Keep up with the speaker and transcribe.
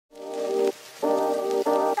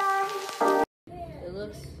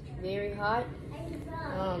very hot.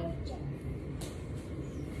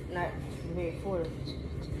 Not very forward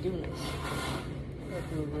to do this. I'll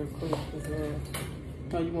do it real quick.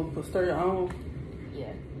 Oh, you want to stir your own?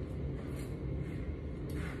 Yeah.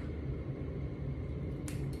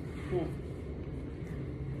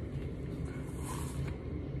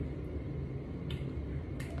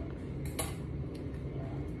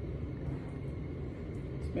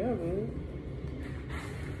 Smell good.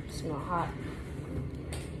 Smell hot.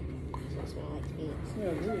 Smell like meat.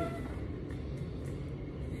 Smell good.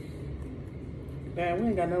 Man, we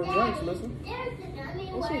ain't got no drinks, listen. Yes, we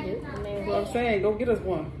do. That's what I'm saying. Go get us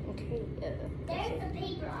one. Okay. There's the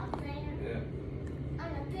paper up there. Yeah. On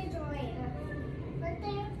the refrigerator. Right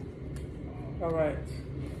there. All right.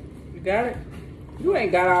 You got it? You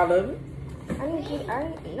ain't got all of it. I didn't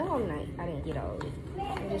get all of it.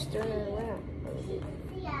 I'm just stirring it around.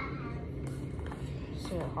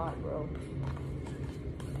 Smell hot, bro.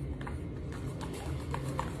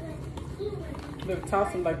 Look,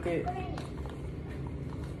 toss them like that.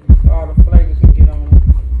 All the flavors can get on them.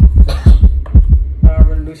 I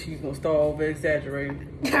already knew she was going to start over exaggerating.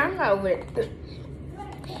 I'm not over it.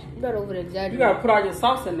 I'm not over exaggerating. You got to put all your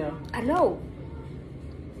sauce in there. I know.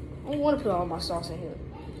 I don't want to put all my sauce in here.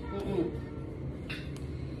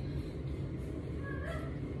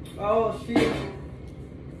 Oh, shit.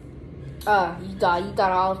 You thought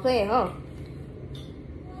I was playing, huh?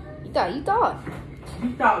 You thought. You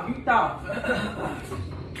thought.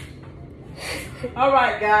 All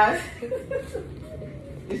right, guys.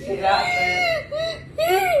 This shit out, man. I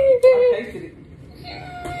tasted it.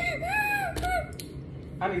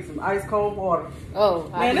 I need some ice cold water. Oh,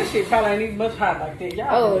 man, this shit probably ain't even much hot like that.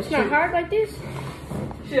 Y'all it's not hard like this?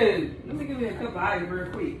 Shit, let me give you a cup of ice real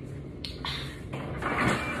quick.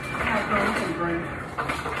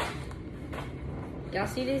 Y'all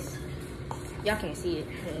see this? Y'all can't see it.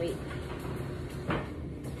 Wait.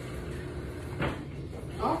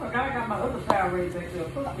 Oh, I forgot I got my other Power Rays back there.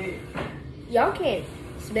 Fuck that. Y'all can't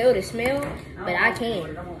smell the smell, but I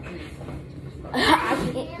can.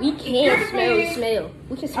 We can smell the smell.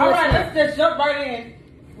 We can smell the smell. Alright, let's just jump right in.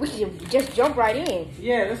 We can just jump right in.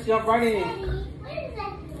 Yeah, let's jump right in.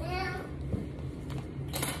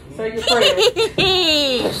 Say your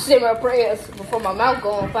prayers. Say my prayers before my mouth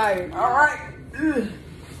go on fire. Alright.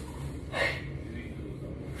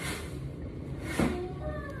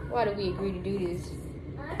 Why did we agree to do this?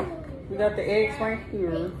 We got the eggs right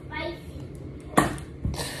here.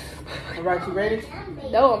 Alright, you ready?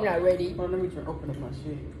 No, I'm not ready. Well, let me try to open up my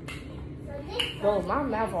shit. Bro, my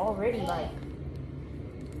mouth already like.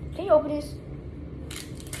 Can you open this?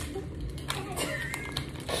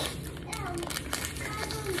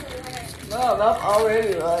 No, I'm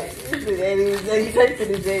already like. This ain't even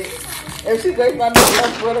tasting this egg. If she breaks my neck,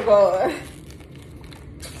 I swear to God.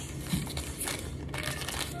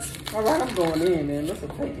 Alright, I'm going in, man. Let's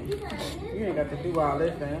take it. You ain't got to do all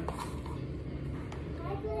this, man.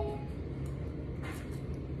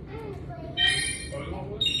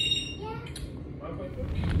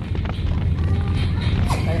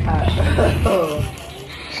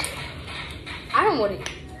 I don't want it.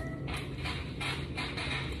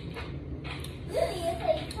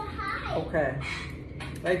 Okay.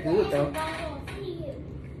 They good though.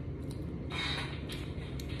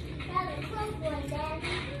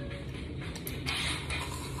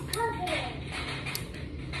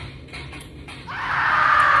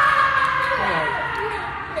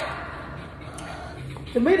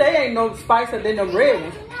 To me, they ain't no spicier than the red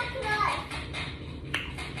ones.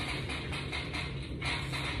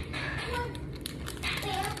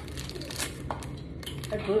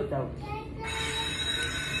 That's good though.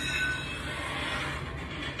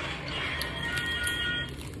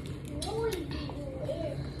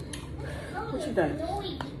 What you think?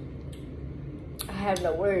 I have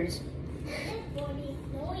no words.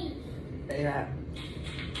 They got.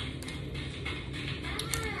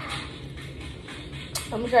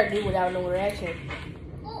 I'm gonna try to do without no reaction.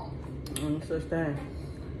 Such thing.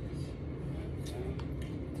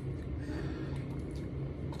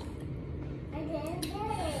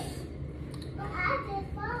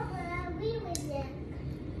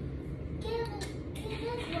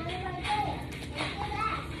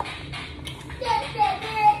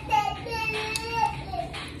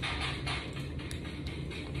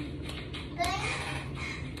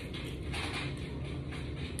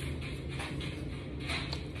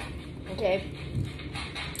 Okay.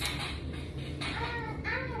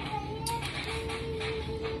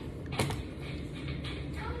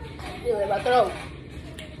 I feel it in my throat.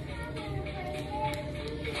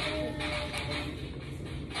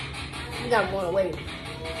 It's not going away.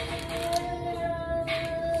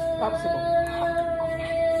 popsicle.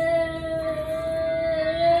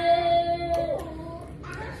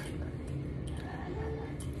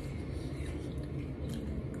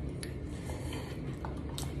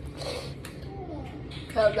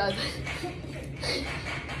 Help that.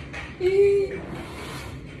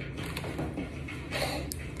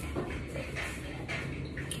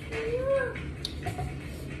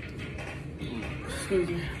 Excuse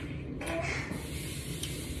me.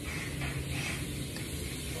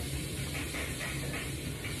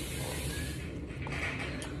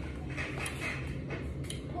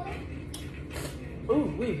 Ooh,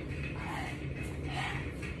 wee.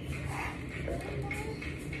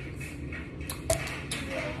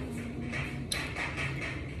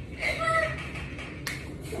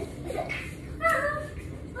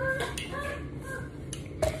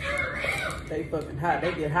 They fucking hot.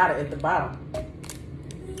 They get hotter at the bottom.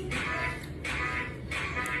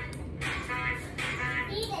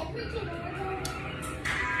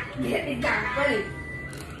 Yeah, it's not funny.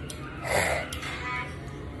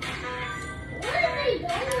 What are they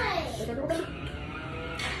doing?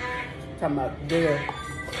 Talking about there.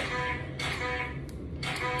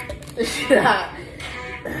 This shit hot.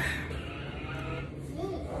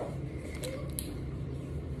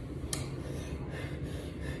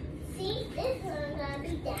 See, this one's gonna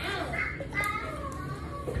be down.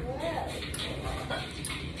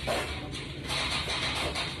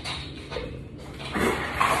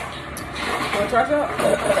 Wanna try some?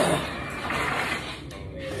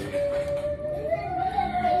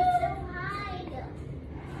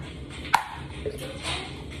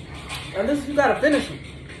 And this, you gotta finish them.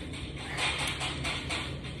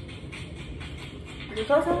 You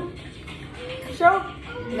try something? You sure?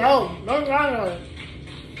 No, don't try it.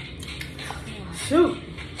 Shoot.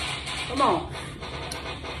 Come on.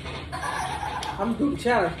 I'm gonna do the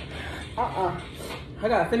challenge. I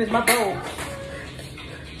gotta finish my bowl.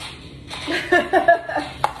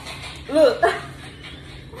 Look.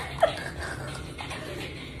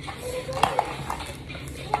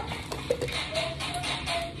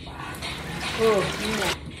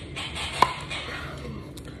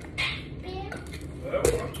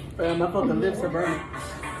 Oh, my fucking lips are burning.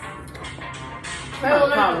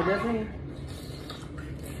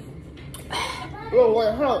 Oh,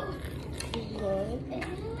 what help?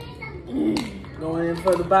 Going in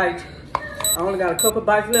for the bite. I only got a couple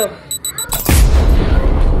bites left.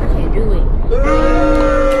 I can't do it.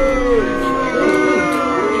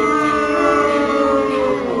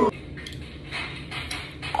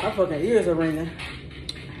 My fucking ears are ringing.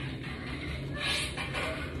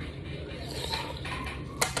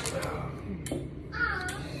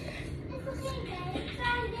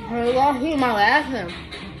 Hey, y'all hear my laughing.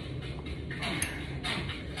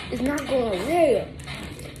 It's not going away.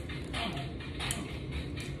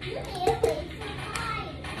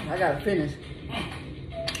 I gotta finish.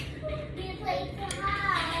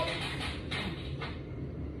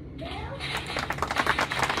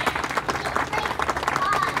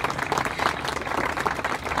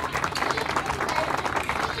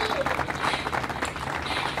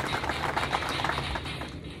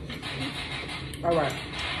 All right.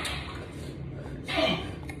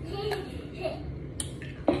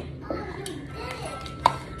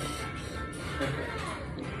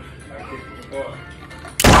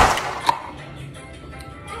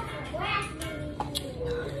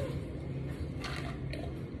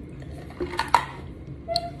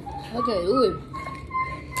 Okay, ooh.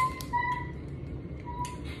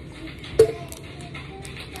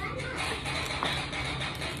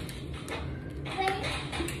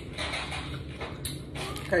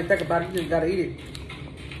 Can't think about it, you just gotta eat it.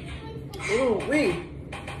 Ooh, wee.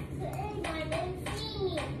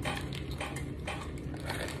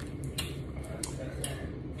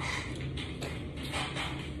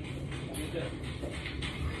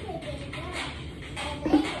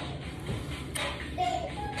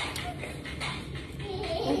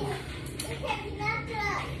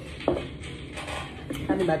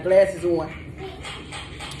 I need my glasses on.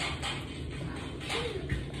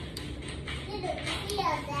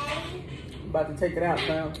 I'm about to take it out,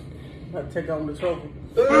 fam. I'm about to take on the trophy.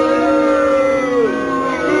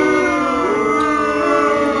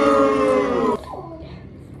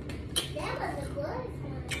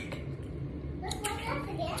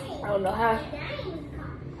 I don't know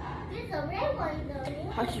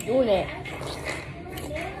how she doing that.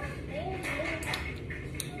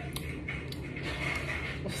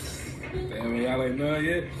 Damn, y'all ain't done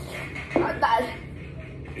yet? I thought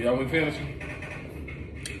Y'all been finishing?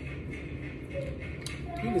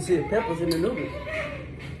 You can see the peppers in the noodles.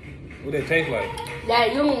 What that taste like?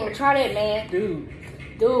 that you don't want to try that, man. Dude,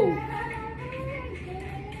 Dude,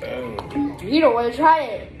 Oh. you don't want to try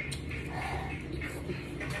it.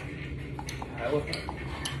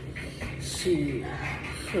 Shit.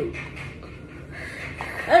 Shoot.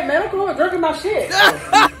 Hey, man, I'm going drinking my shit.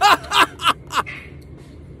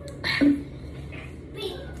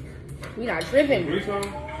 We not tripping. Grease on? It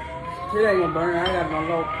ain't gonna burn. I ain't got no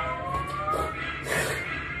low.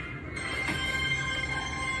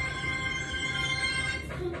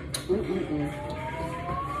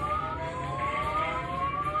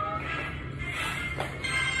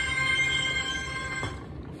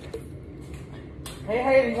 Hey,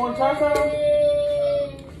 Haley, you want to try something?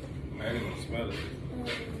 I ain't gonna smell it.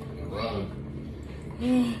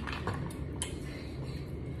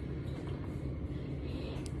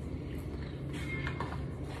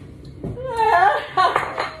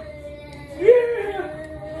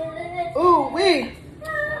 Ooh, wee.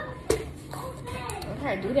 I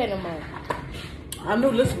can't do that no more. I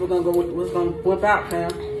knew Lisa was gonna whip out, fam.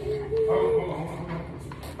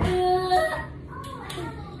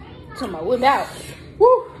 Talking about whip out.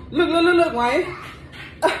 Woo! Look, Wayne.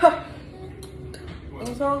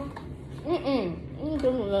 What's wrong? Don't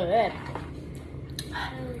do none of that.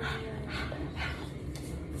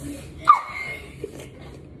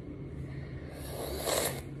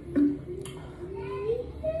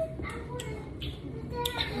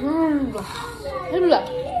 Look.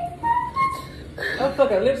 Oh, fuck,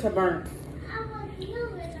 her lips are burned.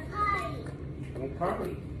 Go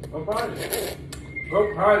potty. Go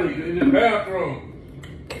potty in the bathroom.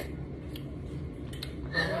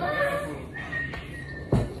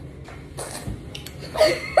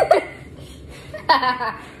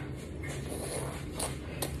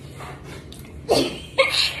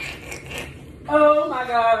 Oh my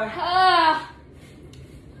god. I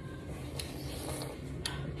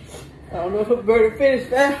don't know if I'm ready to finish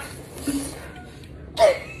that.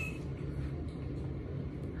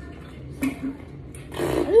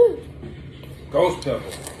 Ghost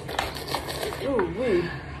pepper. Ooh, wee.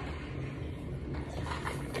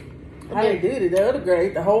 How they did it, the other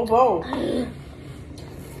grade, the whole bowl.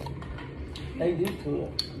 They do to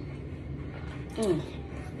it.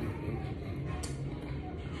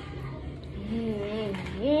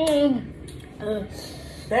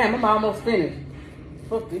 Damn, I'm almost finished.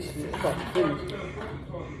 Fuck this shit. I'm about to finish.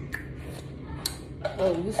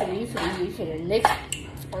 Oh, you finna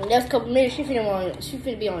next couple minutes, she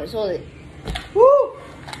finna be on the toilet. Woo!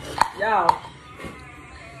 Y'all.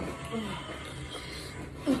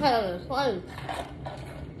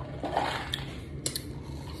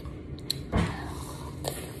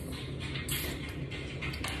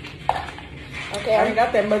 Okay, I ain't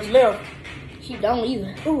got that much left. she don't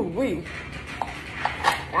either. Ooh, wee.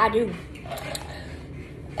 I do.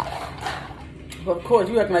 But of course,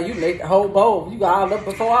 you acting like you ate the whole bowl. You got all up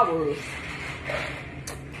before I was.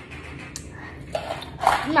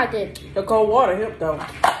 I'm not that. The cold water helped though.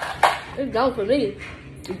 It's done for me.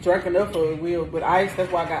 You drank enough for a wheel with ice.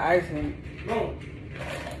 That's why I got ice in it. No.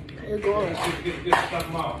 It's going. Get stuff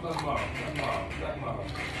them off.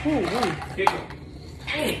 Ooh, wee. Kick them.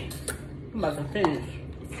 I'm about to finish.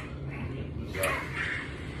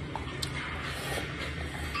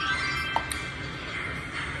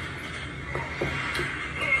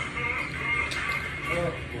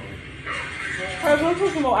 Hey, will you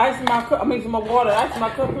put some more ice in my cup? I mean, some more water. Ice in my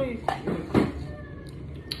cup, please.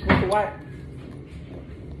 With the white.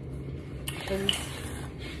 Please.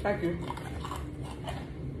 Thank you.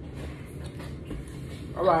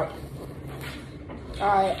 All right.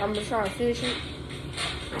 Alright, I'm gonna try and finish it.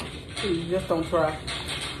 Please, just don't try.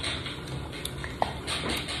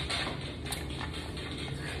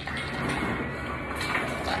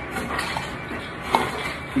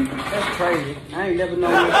 That's crazy. I ain't never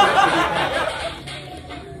known this.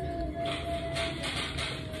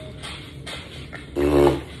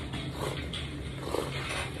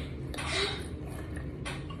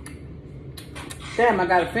 Damn, I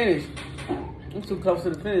gotta finish. I'm too close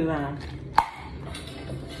to the finish line.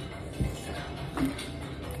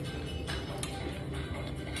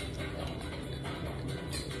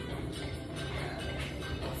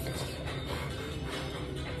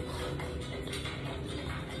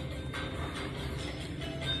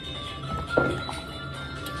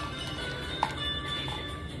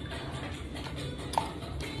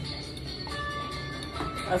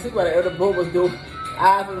 I see what the other boy was doing.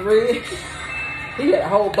 Eyes was red. He had a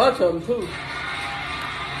whole bunch of them too.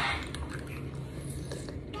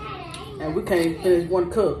 And we can't even finish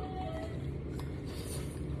one cup.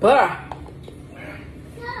 But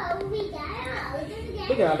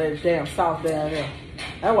look at all that damn sauce down there.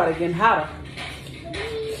 That's why they're getting hotter.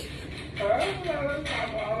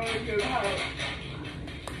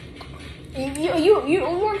 You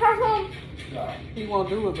want to try something? Nah. He won't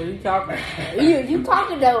do it, but he talking. You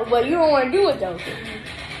talking though, but you don't want to do it though.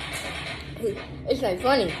 It's like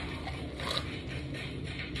funny.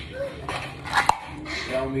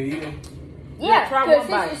 Y'all me either. Yeah, try one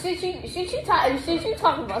bite. because since you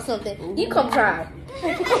talking about something, you come try.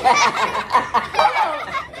 Come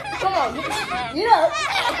on, get up.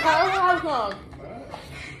 Come on.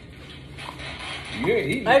 You ain't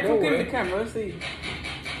eating. Hey, come get the camera. Let's see.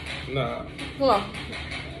 Nah. Come on.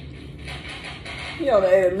 He only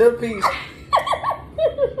ate a little piece.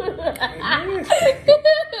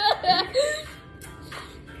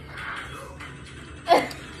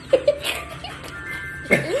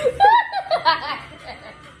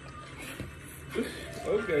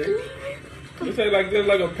 Okay. This ain't like this,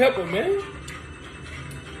 like a pepper, man.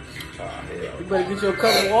 Oh, hell. You better get your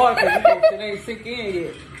cup of water because it ain't sink in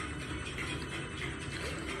yet.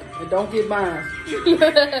 And don't get mine.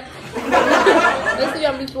 Let's see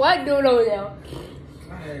how much white doing over there.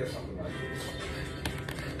 I had something like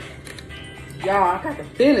this. Y'all, I got to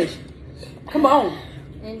finish. Come on.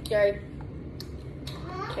 Okay.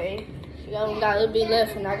 Okay. You only got a little bit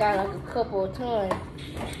left, and I got like a couple of tons.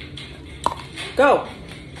 Go.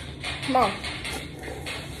 Come on.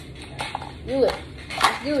 Do it.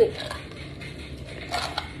 Let's do it.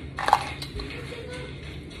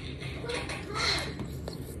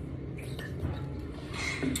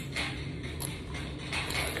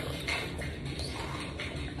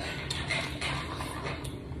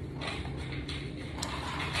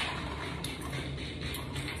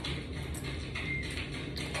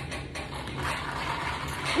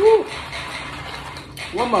 Woo.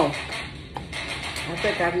 One more. I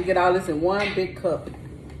think I can get all this in one big cup. I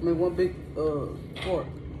mean, one big fork.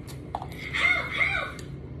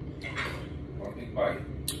 One big bite.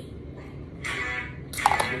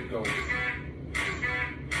 Big go.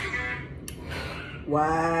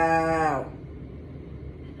 Wow.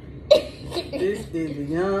 This is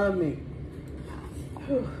yummy.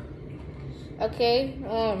 Okay.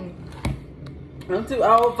 I'm too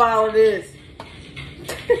old for all of this.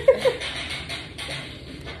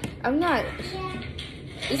 I'm not.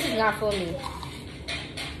 This is not for me.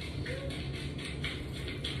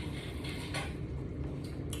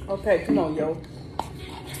 Okay, come on, yo.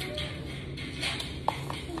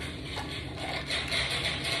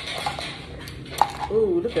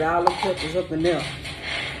 Ooh, look at all the peppers up in there.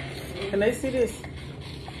 Can they see this?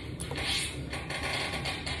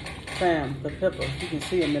 Fam, the peppers. You can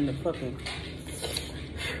see them in the fucking...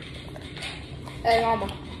 Hey, mama.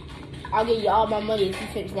 I'll give you all my money if you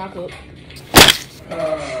finish my cup.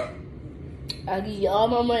 I'll give you all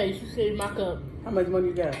my money if you finish my cup. How much money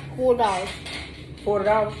you got? $4.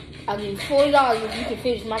 $40? I'll give you $40 if you can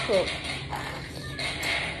finish my cup.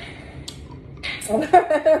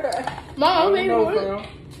 Mom, I'm paying for it.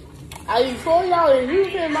 I'll give you $40 if you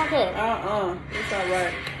can finish my cup. It's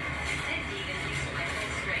alright.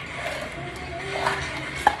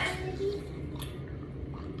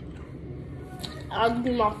 I'll give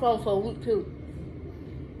you my phone for a week too.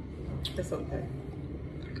 It's okay.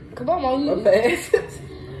 Come on, Mom.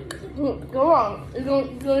 You, come on. You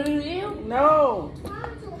gonna do the deal? No.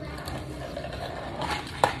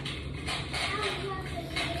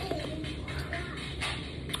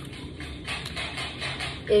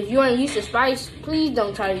 If you ain't used to spice, please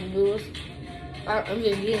don't try to do this. I'm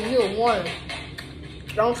just giving you a warning.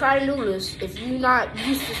 Don't try the noodles if you're not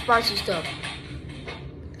used to spicy stuff.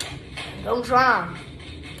 Don't try them.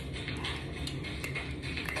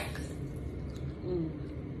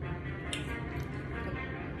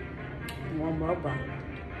 One more bite.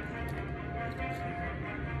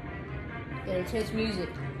 And intense music.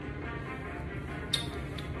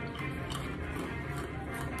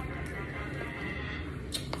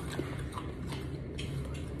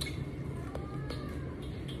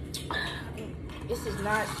 This is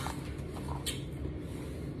not.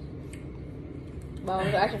 Mom,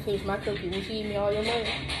 if I can finish my cookie, will you give me all your money?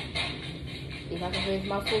 If I can finish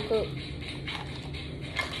my full cup.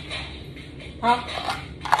 Huh?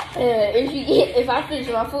 If I finish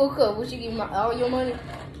my full cup, will you give me all your money?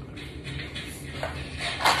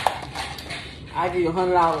 I'll give you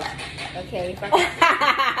 $100. Okay, if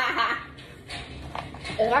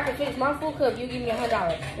I can finish my full cup, you give me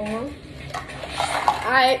 $100.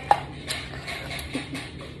 Alright.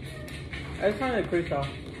 It's kind of creep off.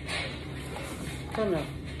 Come on.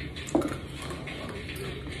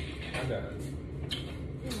 I got it.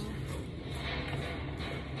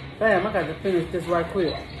 Bam, I got to finish this right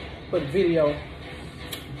quick for the video.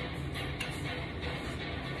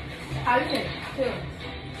 How you doing?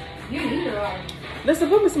 You need a lot. Listen,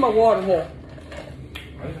 put me some more water here.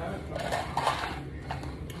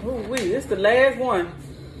 Oh, wait, this the last one.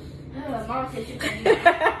 Mom said she couldn't.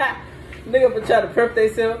 Nigga for try to prep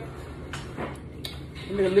themselves.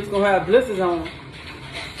 Nigga lips gonna have blisters on them.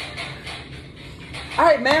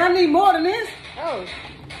 Alright, man, I need more than this. Oh.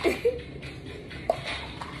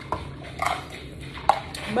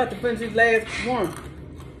 I'm about to finish this last one.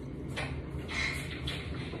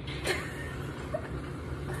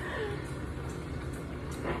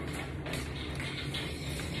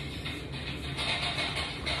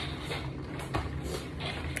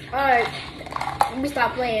 Alright. Let me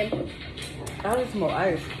stop playing. I need some more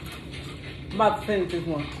ice. I'm about to finish this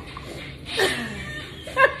one.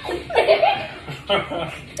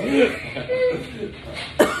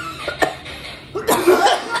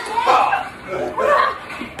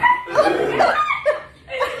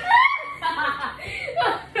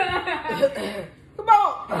 Come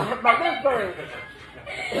on! My lips burn.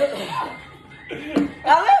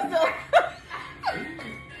 Alyssa!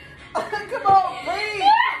 Come on, please!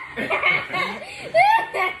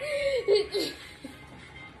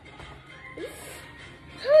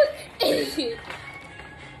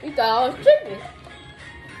 You thought I was tripping.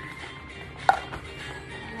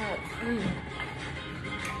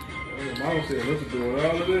 Mama said, let's do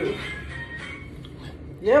all of this.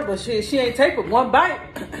 Yeah, but she ain't take but one bite.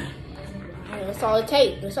 That's all it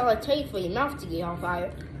takes. That's all it takes for your mouth to get on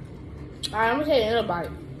fire. Alright, I'm gonna take another bite.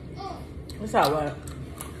 It's alright.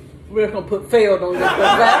 We're gonna put failed on this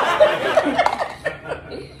back.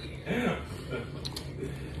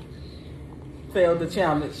 Failed the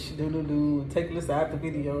challenge. Do. Take this out the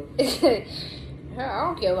video. I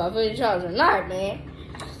don't care if I finish challenge or not, man.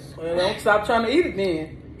 Well, don't stop trying to eat it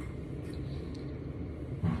then.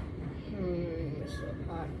 It's so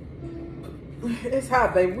hot. It's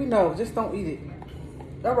hot, baby. We know. Just don't eat it.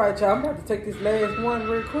 All right, y'all. I'm about to take this last one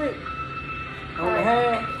real quick. On the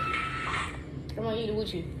half. I'm gonna eat it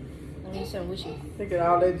with you. I'm gonna eat something with you. Look at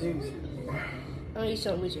all that juice. I'm gonna eat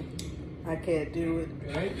something with you. I can't do it.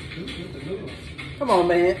 Come on,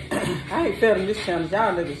 man. I ain't failing this challenge.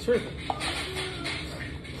 Y'all niggas tripping.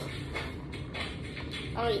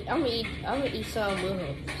 I'm gonna eat some with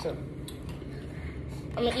her. So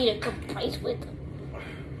I'm gonna eat a couple bites with her.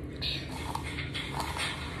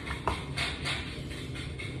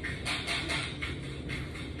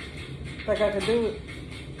 Think I can do it?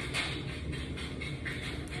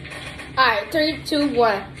 Alright, 3, 2,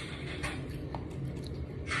 1.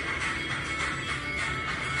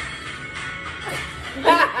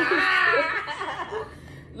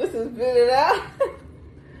 Listen, spit it out.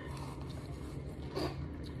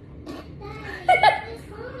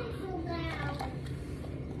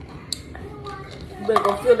 You better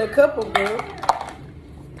go fill that cup up, girl.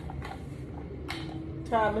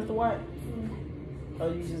 Tired, Mr. White?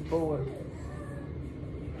 Oh, you just bored.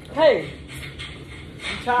 Hey,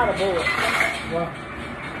 I'm tired of bored. Well,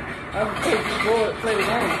 I'm just bored. Play the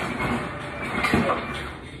game.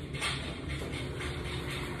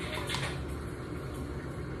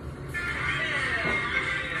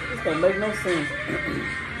 This don't make no sense.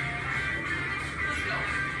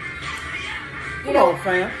 Come on,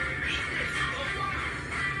 fam.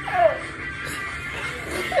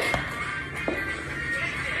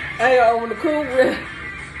 Hey, on the cool bread,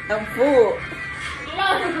 I'm full.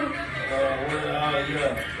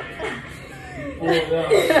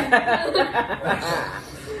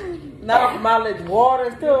 Now from all that water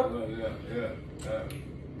and stuff.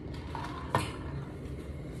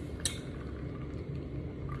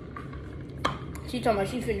 She talking about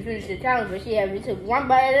she finna finish the challenge, but she haven't took one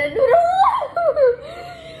bite of that noodle.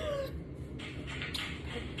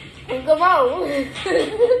 Come on.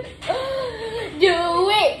 Do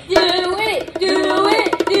it.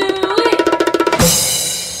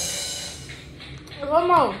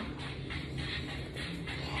 Come on.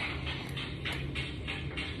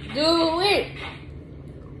 Do it.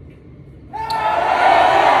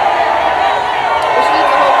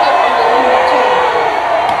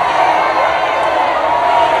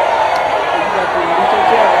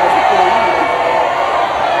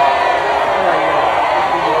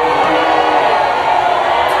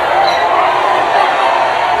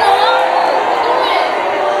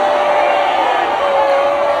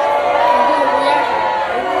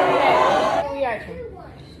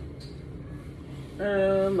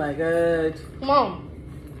 Oh my God. Come on.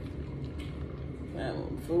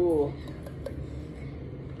 I'm full.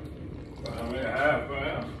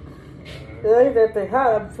 It ain't that they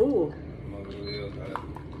hot, I'm full.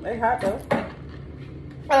 They hot though.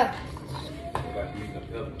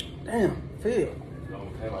 Damn, feel.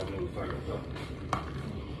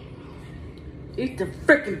 Eat the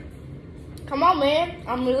freaking. Come on, man.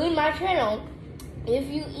 I'm gonna leave my channel if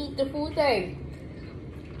you eat the full thing.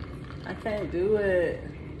 I can't do it.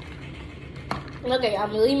 Okay, I'm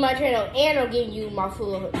gonna leave my channel and I'm giving you my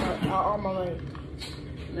full all my money.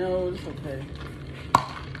 No, it's okay.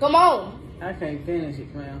 Come on. I can't finish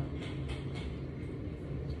it, man.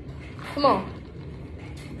 Come on.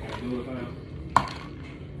 Do it, fam.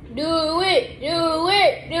 Do it. Do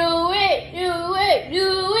it. Do it. Do it. Do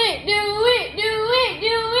it. Do it. Do it.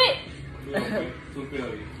 Do it. Two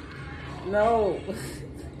failures. No.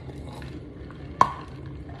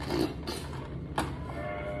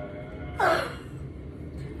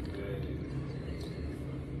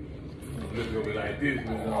 This gonna be like this.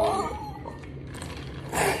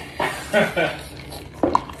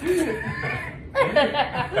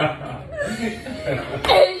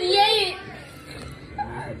 Yeah.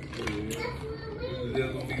 This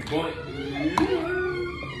gonna be bunt.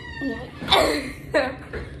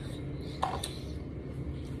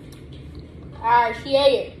 Alright, she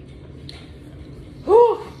ate it.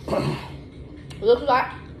 Whew.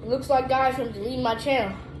 Looks like guys from deleting my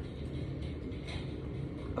channel.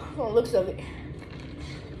 Oh, looks of it.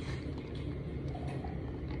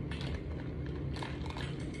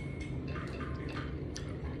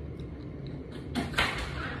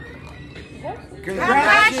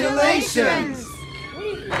 Congratulations!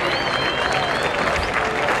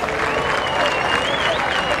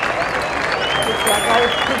 Looks like I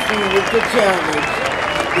was pushing you with the challenge.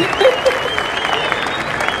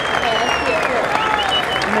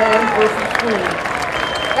 Man versus queen.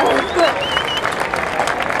 That was good.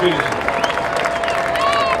 Finish it.